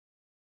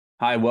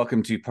Hi,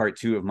 welcome to part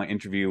two of my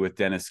interview with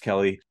Dennis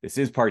Kelly. This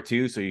is part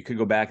two, so you could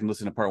go back and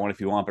listen to part one if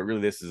you want, but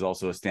really this is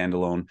also a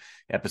standalone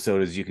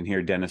episode. As you can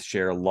hear Dennis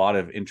share a lot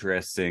of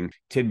interesting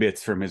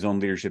tidbits from his own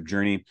leadership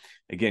journey.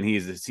 Again, he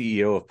is the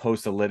CEO of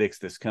Postalytics,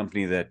 this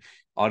company that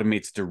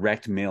automates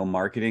direct mail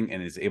marketing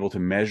and is able to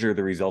measure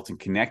the results and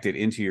connect it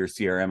into your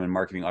CRM and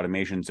marketing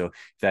automation. So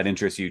if that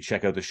interests you,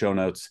 check out the show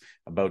notes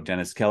about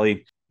Dennis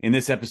Kelly. In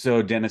this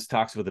episode, Dennis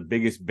talks about the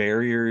biggest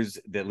barriers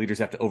that leaders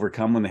have to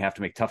overcome when they have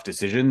to make tough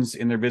decisions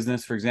in their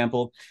business, for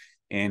example.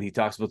 And he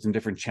talks about some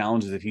different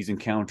challenges that he's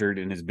encountered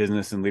in his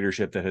business and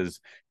leadership that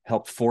has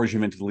helped forge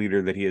him into the leader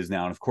that he is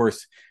now. And of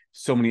course,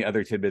 so many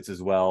other tidbits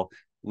as well.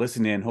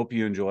 Listen in, hope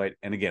you enjoy it.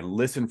 And again,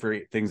 listen for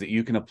things that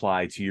you can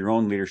apply to your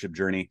own leadership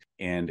journey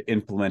and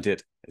implement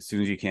it as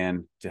soon as you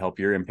can to help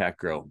your impact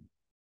grow.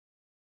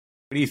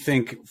 What do you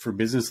think for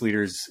business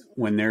leaders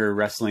when they're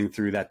wrestling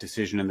through that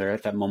decision and they're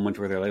at that moment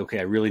where they're like, okay,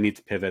 I really need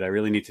to pivot. I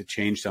really need to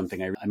change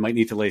something. I might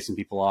need to lay some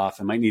people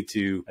off. I might need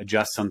to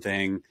adjust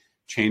something,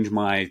 change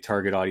my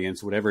target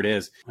audience, whatever it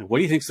is. What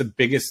do you think is the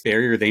biggest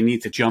barrier they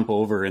need to jump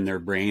over in their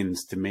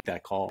brains to make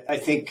that call? I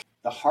think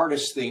the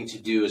hardest thing to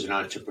do as an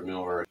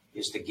entrepreneur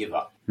is to give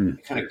up.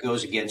 It kind of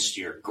goes against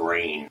your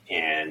grain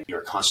and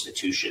your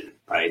constitution,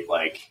 right?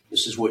 Like,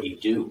 this is what you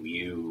do.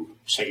 You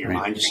set your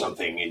mind to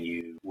something and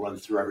you run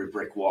through every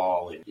brick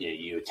wall and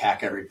you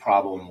attack every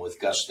problem with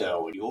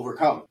gusto and you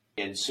overcome.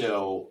 And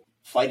so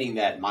fighting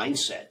that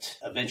mindset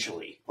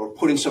eventually, or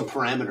putting some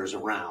parameters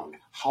around,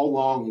 how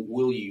long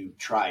will you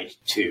try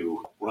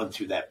to run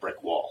through that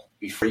brick wall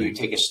before you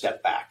take a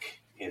step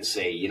back and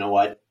say, you know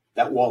what?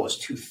 That wall is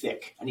too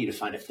thick. I need to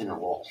find a thinner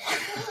wall.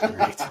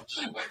 Right.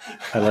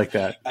 I like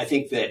that. I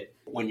think that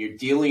when you're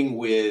dealing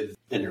with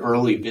an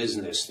early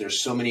business,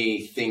 there's so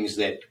many things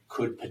that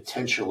could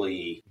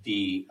potentially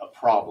be a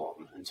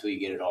problem until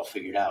you get it all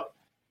figured out,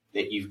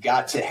 that you've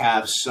got to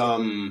have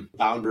some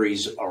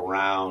boundaries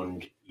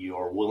around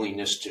your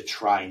willingness to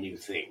try new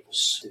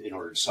things in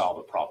order to solve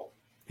a problem.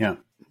 Yeah.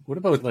 What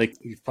about, like,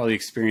 you've probably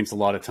experienced a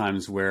lot of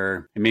times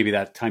where, and maybe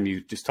that time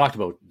you just talked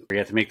about where you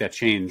had to make that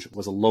change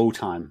was a low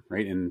time,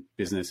 right? In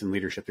business and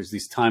leadership, there's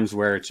these times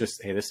where it's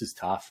just, hey, this is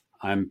tough.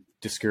 I'm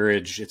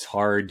discouraged. It's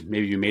hard.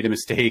 Maybe you made a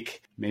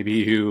mistake. Maybe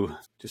you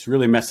just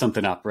really messed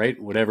something up, right?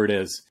 Whatever it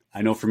is.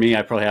 I know for me,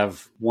 I probably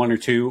have one or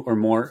two or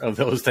more of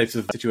those types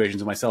of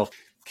situations myself.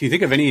 Can you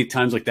think of any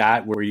times like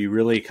that where you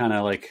really kind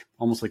of, like,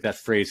 almost like that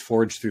phrase,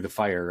 forged through the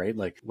fire, right?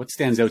 Like, what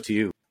stands out to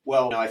you?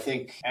 Well, I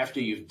think after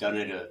you've done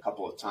it a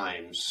couple of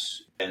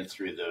times, been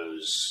through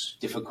those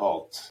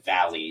difficult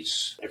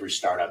valleys, every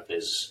startup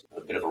is a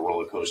bit of a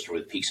roller coaster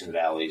with peaks and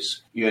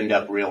valleys. You end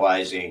up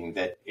realizing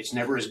that it's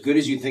never as good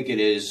as you think it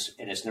is,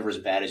 and it's never as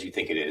bad as you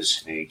think it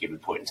is at any given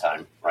point in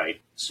time, right?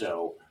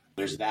 So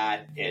there's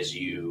that as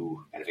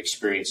you kind of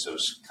experience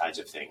those kinds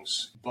of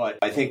things. But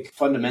I think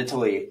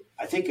fundamentally,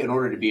 in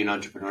order to be an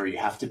entrepreneur, you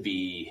have to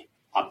be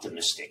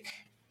optimistic.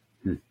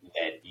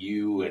 That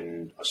you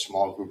and a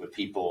small group of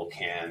people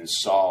can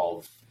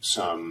solve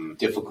some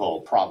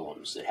difficult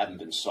problems that haven't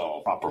been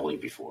solved properly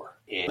before.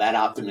 And that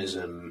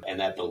optimism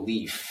and that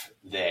belief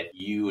that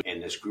you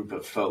and this group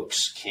of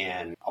folks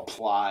can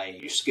apply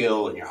your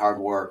skill and your hard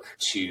work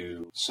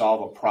to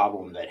solve a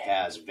problem that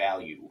has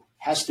value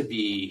has to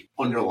be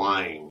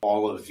underlying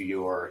all of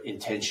your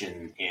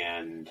intention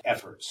and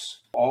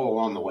efforts all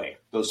along the way.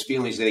 Those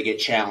feelings that get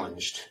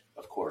challenged,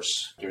 of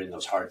course, during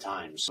those hard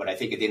times. But I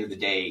think at the end of the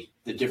day,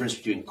 the difference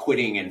between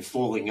quitting and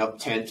folding up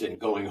tent and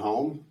going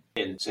home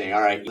and saying,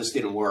 all right, this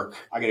didn't work,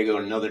 I got to go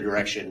in another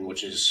direction,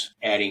 which is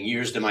adding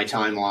years to my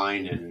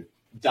timeline and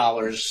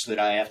dollars that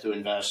I have to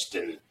invest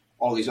and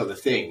all these other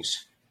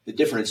things. The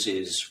difference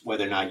is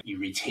whether or not you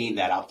retain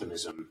that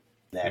optimism,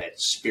 that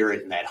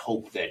spirit and that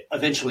hope that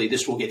eventually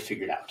this will get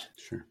figured out.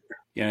 Sure.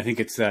 Yeah, I think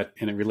it's that,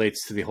 and it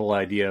relates to the whole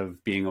idea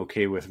of being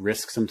okay with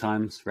risk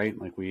sometimes, right?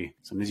 Like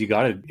sometimes you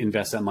got to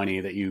invest that money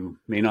that you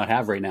may not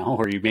have right now,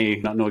 or you may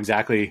not know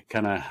exactly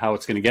kind of how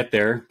it's going to get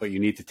there, but you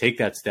need to take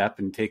that step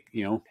and take,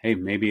 hey,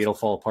 maybe it'll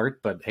fall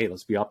apart, but hey,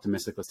 let's be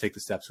optimistic. Let's take the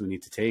steps we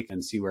need to take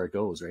and see where it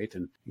goes, right?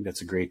 And I think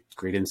that's a great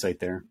insight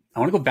there. I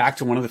want to go back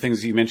to one of the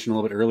things you mentioned a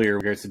little bit earlier in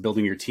regards to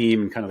building your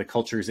team and kind of the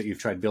cultures that you've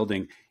tried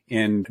building,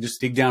 and just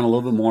dig down a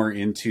little bit more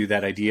into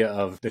that idea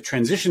of the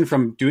transition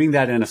from doing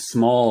that in a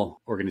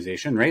small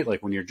organization, right?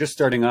 Like when you're just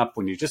starting up,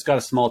 when you just got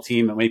a small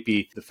team, it might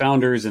be the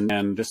founders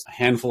and just a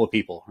handful of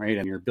people, right?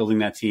 And you're building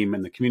that team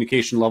and the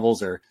communication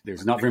levels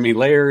there's not very many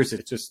layers.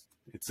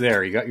 It's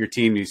there. You got your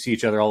team, you see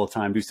each other all the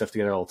time, do stuff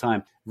together all the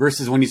time,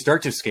 versus when you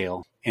start to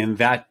scale and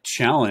that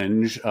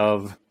challenge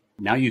of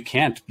now you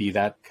can't be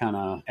that kind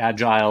of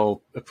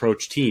agile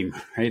approach team,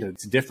 right?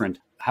 It's different.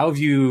 How have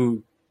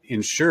you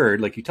ensured,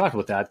 like you talked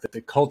about that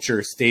the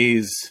culture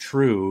stays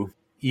true,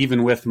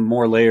 even with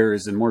more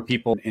layers and more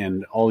people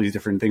and all these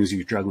different things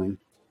you're juggling?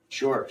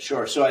 Sure.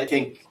 So I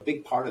think a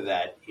big part of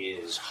that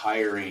is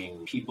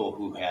hiring people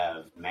who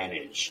have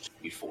managed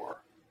before,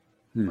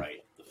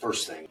 right? The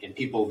first thing. And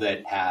people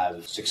that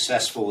have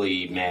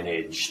successfully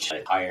managed,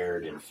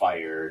 hired and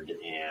fired,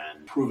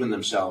 and proven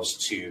themselves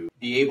to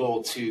be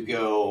able to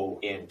go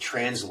and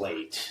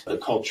translate the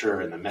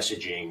culture and the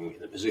messaging,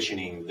 the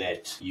positioning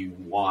that you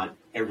want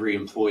every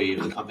employee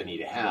of the company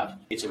to have.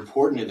 It's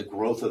important in the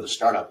growth of the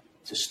startup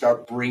to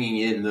start bringing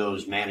in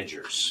those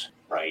managers,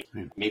 right?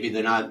 Maybe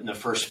they're not in the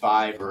first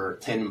 5 or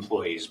 10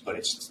 employees, but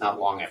it's not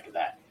long after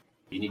that.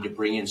 You need to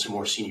bring in some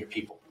more senior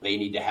people. They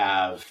need to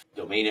have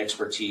domain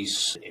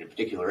expertise in a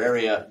particular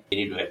area. They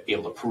need to be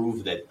able to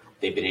prove that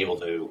they've been able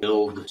to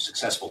build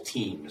successful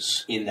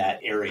teams in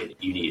that area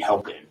that you need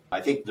help in. I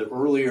think the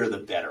earlier the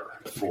better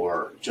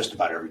for just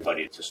about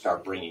everybody to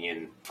start bringing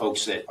in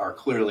folks that are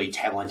clearly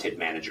talented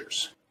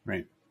managers.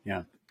 Right.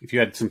 Yeah. If you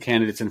had some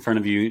candidates in front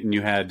of you and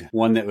you had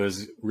one that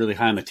was really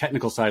high on the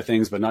technical side of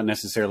things, but not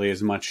necessarily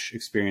as much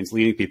experience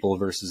leading people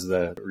versus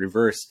the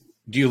reverse,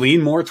 do you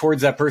lean more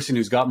towards that person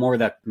who's got more of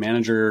that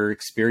manager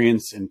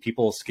experience and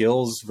people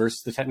skills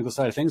versus the technical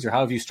side of things? Or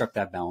how have you struck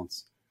that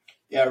balance?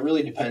 Yeah, it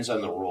really depends on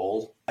the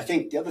role. I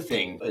think the other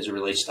thing as it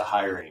relates to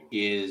hiring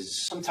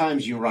is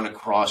sometimes you run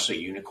across a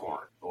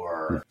unicorn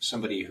or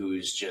somebody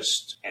who's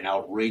just an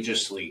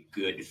outrageously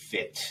good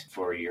fit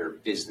for your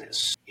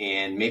business.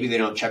 And maybe they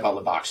don't check all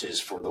the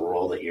boxes for the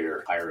role that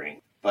you're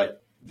hiring,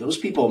 but those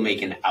people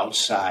make an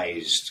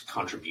outsized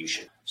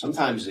contribution.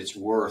 Sometimes it's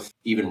worth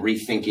even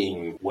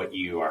rethinking what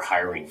you are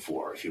hiring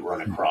for if you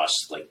run across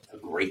like a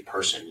great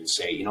person and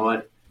say, you know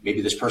what?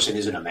 Maybe this person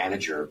isn't a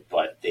manager,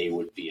 but they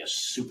would be a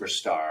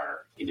superstar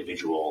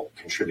individual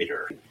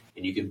contributor.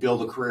 And you can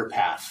build a career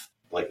path,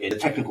 like in a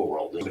technical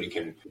role. Somebody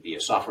can be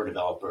a software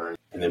developer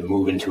and then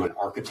move into an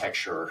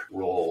architecture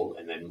role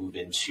and then move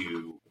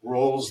into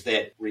roles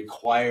that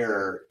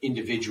require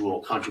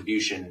individual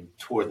contribution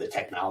toward the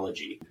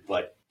technology,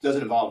 but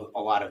doesn't involve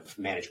a lot of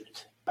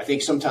management. I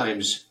think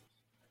sometimes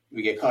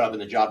we get caught up in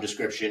the job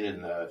description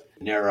and the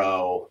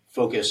narrow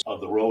focus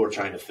of the role we're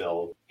trying to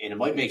fill. And it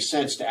might make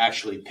sense to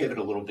actually pivot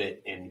a little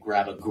bit and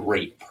grab a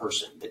great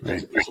person that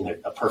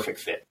isn't a perfect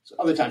fit. So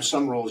other times,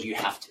 some roles you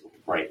have to,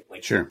 right?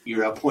 Like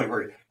you're at a point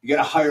where you got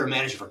to hire a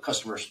manager for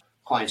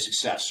client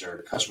success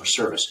or customer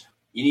service.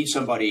 You need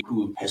somebody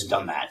who has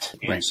done that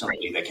and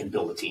somebody that can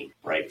build a team,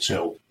 right?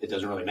 So it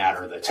doesn't really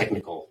matter the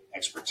technical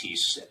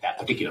expertise at that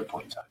particular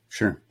point in time.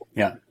 Sure.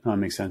 Yeah, that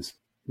makes sense.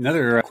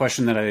 Another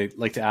question that I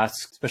like to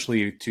ask,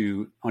 especially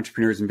to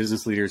entrepreneurs and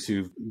business leaders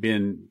who've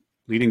been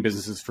leading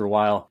businesses for a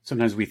while,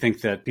 sometimes we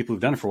think that people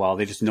who've done it for a while,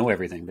 they just know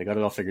everything. They got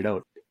it all figured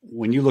out.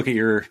 When you look at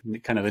your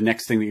kind of the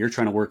next thing that you're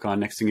trying to work on,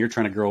 next thing you're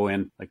trying to grow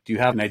in, like, do you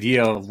have an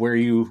idea of where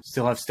you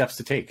still have steps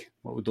to take?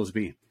 What would those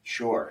be?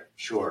 Sure.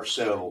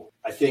 So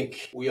I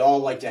think we all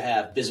like to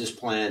have business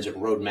plans and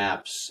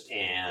roadmaps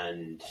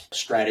and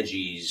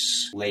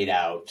strategies laid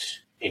out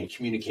and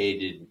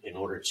communicated in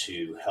order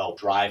to help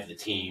drive the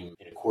team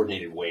in a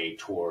coordinated way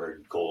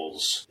toward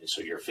goals. And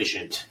so you're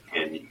efficient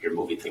and you're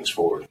moving things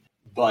forward.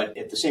 But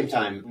at the same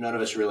time, none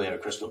of us really have a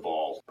crystal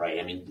ball, right?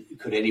 I mean,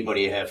 could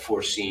anybody have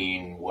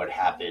foreseen what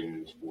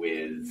happened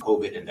with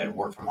COVID and then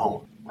work from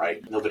home,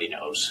 right? Nobody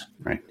knows.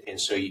 Right. And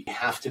so you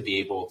have to be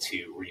able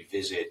to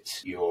revisit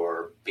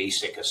your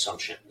basic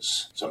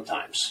assumptions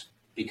sometimes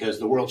because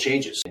the world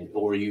changes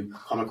or you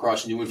come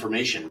across new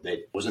information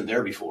that wasn't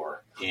there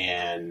before.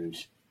 And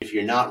if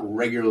you're not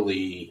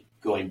regularly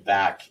going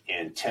back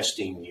and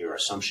testing your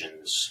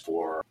assumptions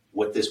for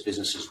what this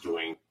business is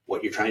doing,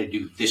 what you're trying to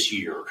do this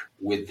year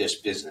with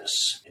this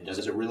business, and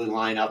does it really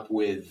line up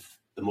with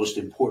the most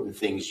important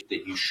things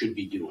that you should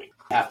be doing?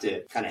 You have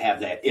to kind of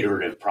have that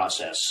iterative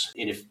process.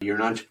 And if you're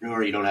an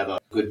entrepreneur, you don't have a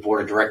good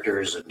board of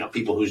directors,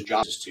 people whose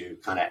job is to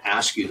kind of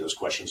ask you those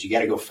questions, you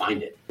got to go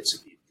find it.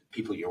 It's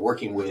people you're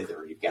working with,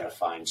 or you've got to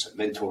find some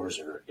mentors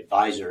or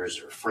advisors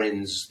or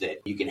friends that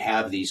you can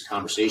have these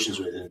conversations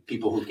with and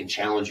people who can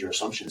challenge your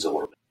assumptions a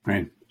little bit.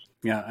 Right.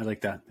 Yeah, I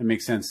like that. That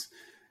makes sense.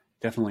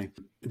 Definitely.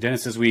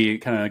 Dennis, as we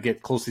kind of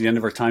get close to the end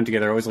of our time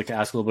together, I always like to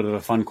ask a little bit of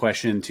a fun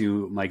question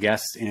to my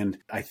guests. And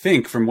I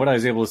think from what I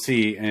was able to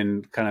see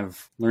and kind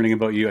of learning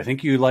about you, I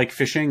think you like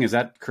fishing. Is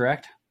that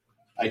correct?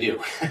 I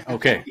do.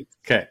 Okay,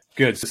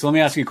 good. So let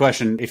me ask you a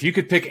question. If you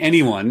could pick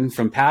anyone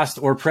from past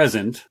or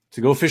present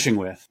to go fishing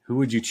with, who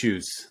would you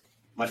choose?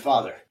 My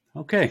father.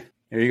 Okay,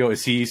 there you go.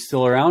 Is he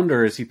still around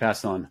or is he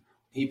passed on?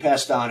 He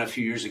passed on a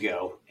few years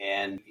ago,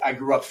 and I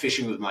grew up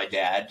fishing with my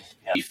dad.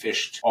 He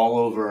fished all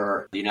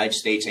over the United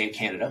States and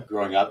Canada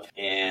growing up,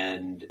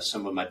 and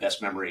some of my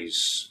best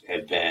memories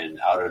have been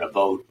out on a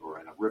boat or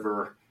in a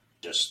river,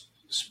 just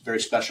very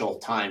special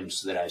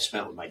times that I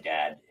spent with my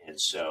dad. And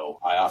so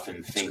I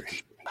often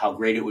think how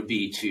great it would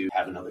be to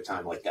have another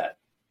time like that.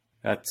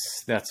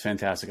 That's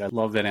fantastic. I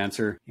love that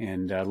answer,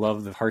 and I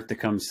love the heart that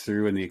comes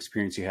through and the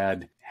experience you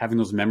had. Having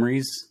those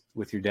memories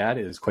with your dad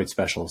is quite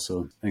special.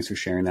 So thanks for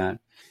sharing that.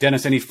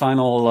 Dennis, any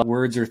final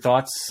words or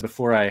thoughts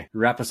before I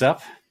wrap us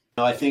up?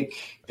 I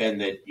think, Ben,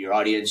 that your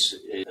audience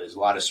is a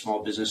lot of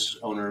small business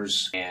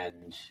owners,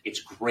 and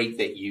it's great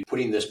that you're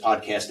putting this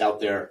podcast out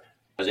there.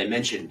 As I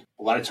mentioned,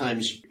 a lot of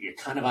times you're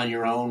kind of on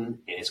your own and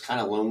it's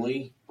kind of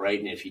lonely, right?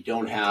 And if you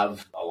don't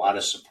have a lot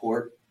of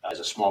support as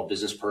a small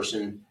business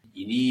person,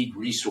 you need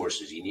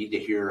resources. You need to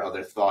hear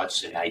other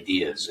thoughts and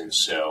ideas. And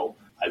so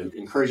I would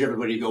encourage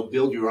everybody to go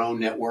build your own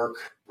network,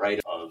 right,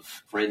 of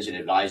friends and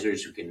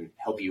advisors who can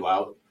help you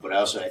out. But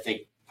I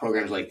think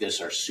programs like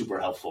this are super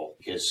helpful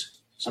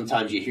because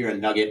sometimes you hear a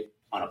nugget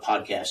on a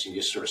podcast and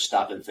you just sort of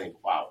stop and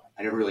think, wow,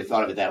 I never really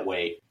thought of it that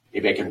way.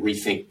 Maybe I can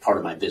rethink part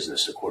of my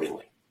business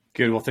accordingly.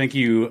 Good. Well, thank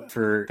you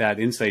for that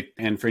insight.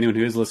 And for anyone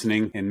who is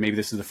listening, and maybe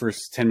this is the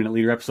first 10-minute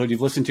leader episode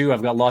you've listened to,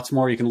 I've got lots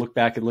more you can look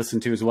back and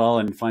listen to as well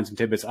and find some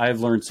tidbits.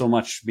 I've learned so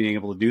much being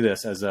able to do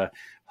this as a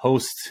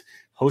host,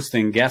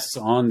 hosting guests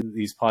on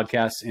these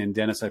podcasts. And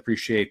Dennis, I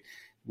appreciate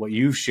what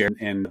you've shared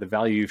and the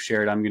value you've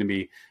shared. I'm going to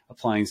be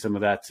applying some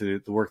of that to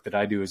the work that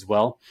I do as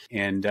well.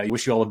 And I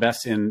wish you all the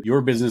best in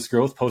your business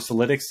growth,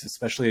 Postalytics,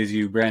 especially as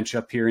you branch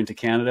up here into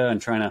Canada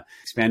and trying to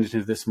expand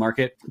into this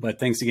market.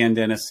 But thanks again,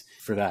 Dennis,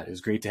 for that. It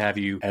was great to have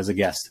you as a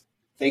guest.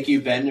 Thank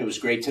you, Ben. It was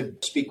great to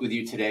speak with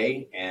you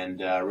today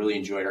and really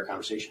enjoyed our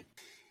conversation.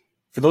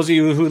 For those of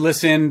you who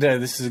listened,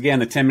 this is, again,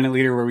 the 10-Minute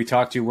Leader, where we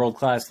talk to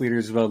world-class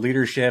leaders about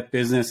leadership,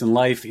 business, and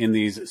life in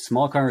these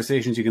small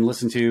conversations you can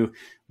listen to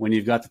when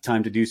you've got the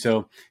time to do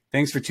so.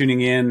 Thanks for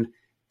tuning in.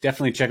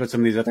 Definitely check out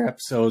some of these other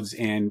episodes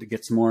and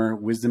get some more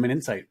wisdom and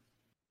insight.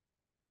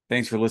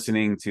 Thanks for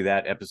listening to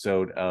that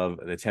episode of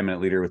the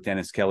 10-Minute Leader with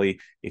Dennis Kelly.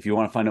 If you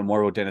want to find out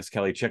more about Dennis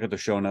Kelly, check out the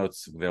show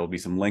notes. There will be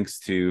some links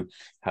to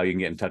how you can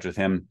get in touch with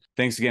him.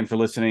 Thanks again for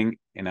listening,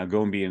 and now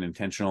go and be an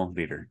intentional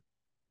leader.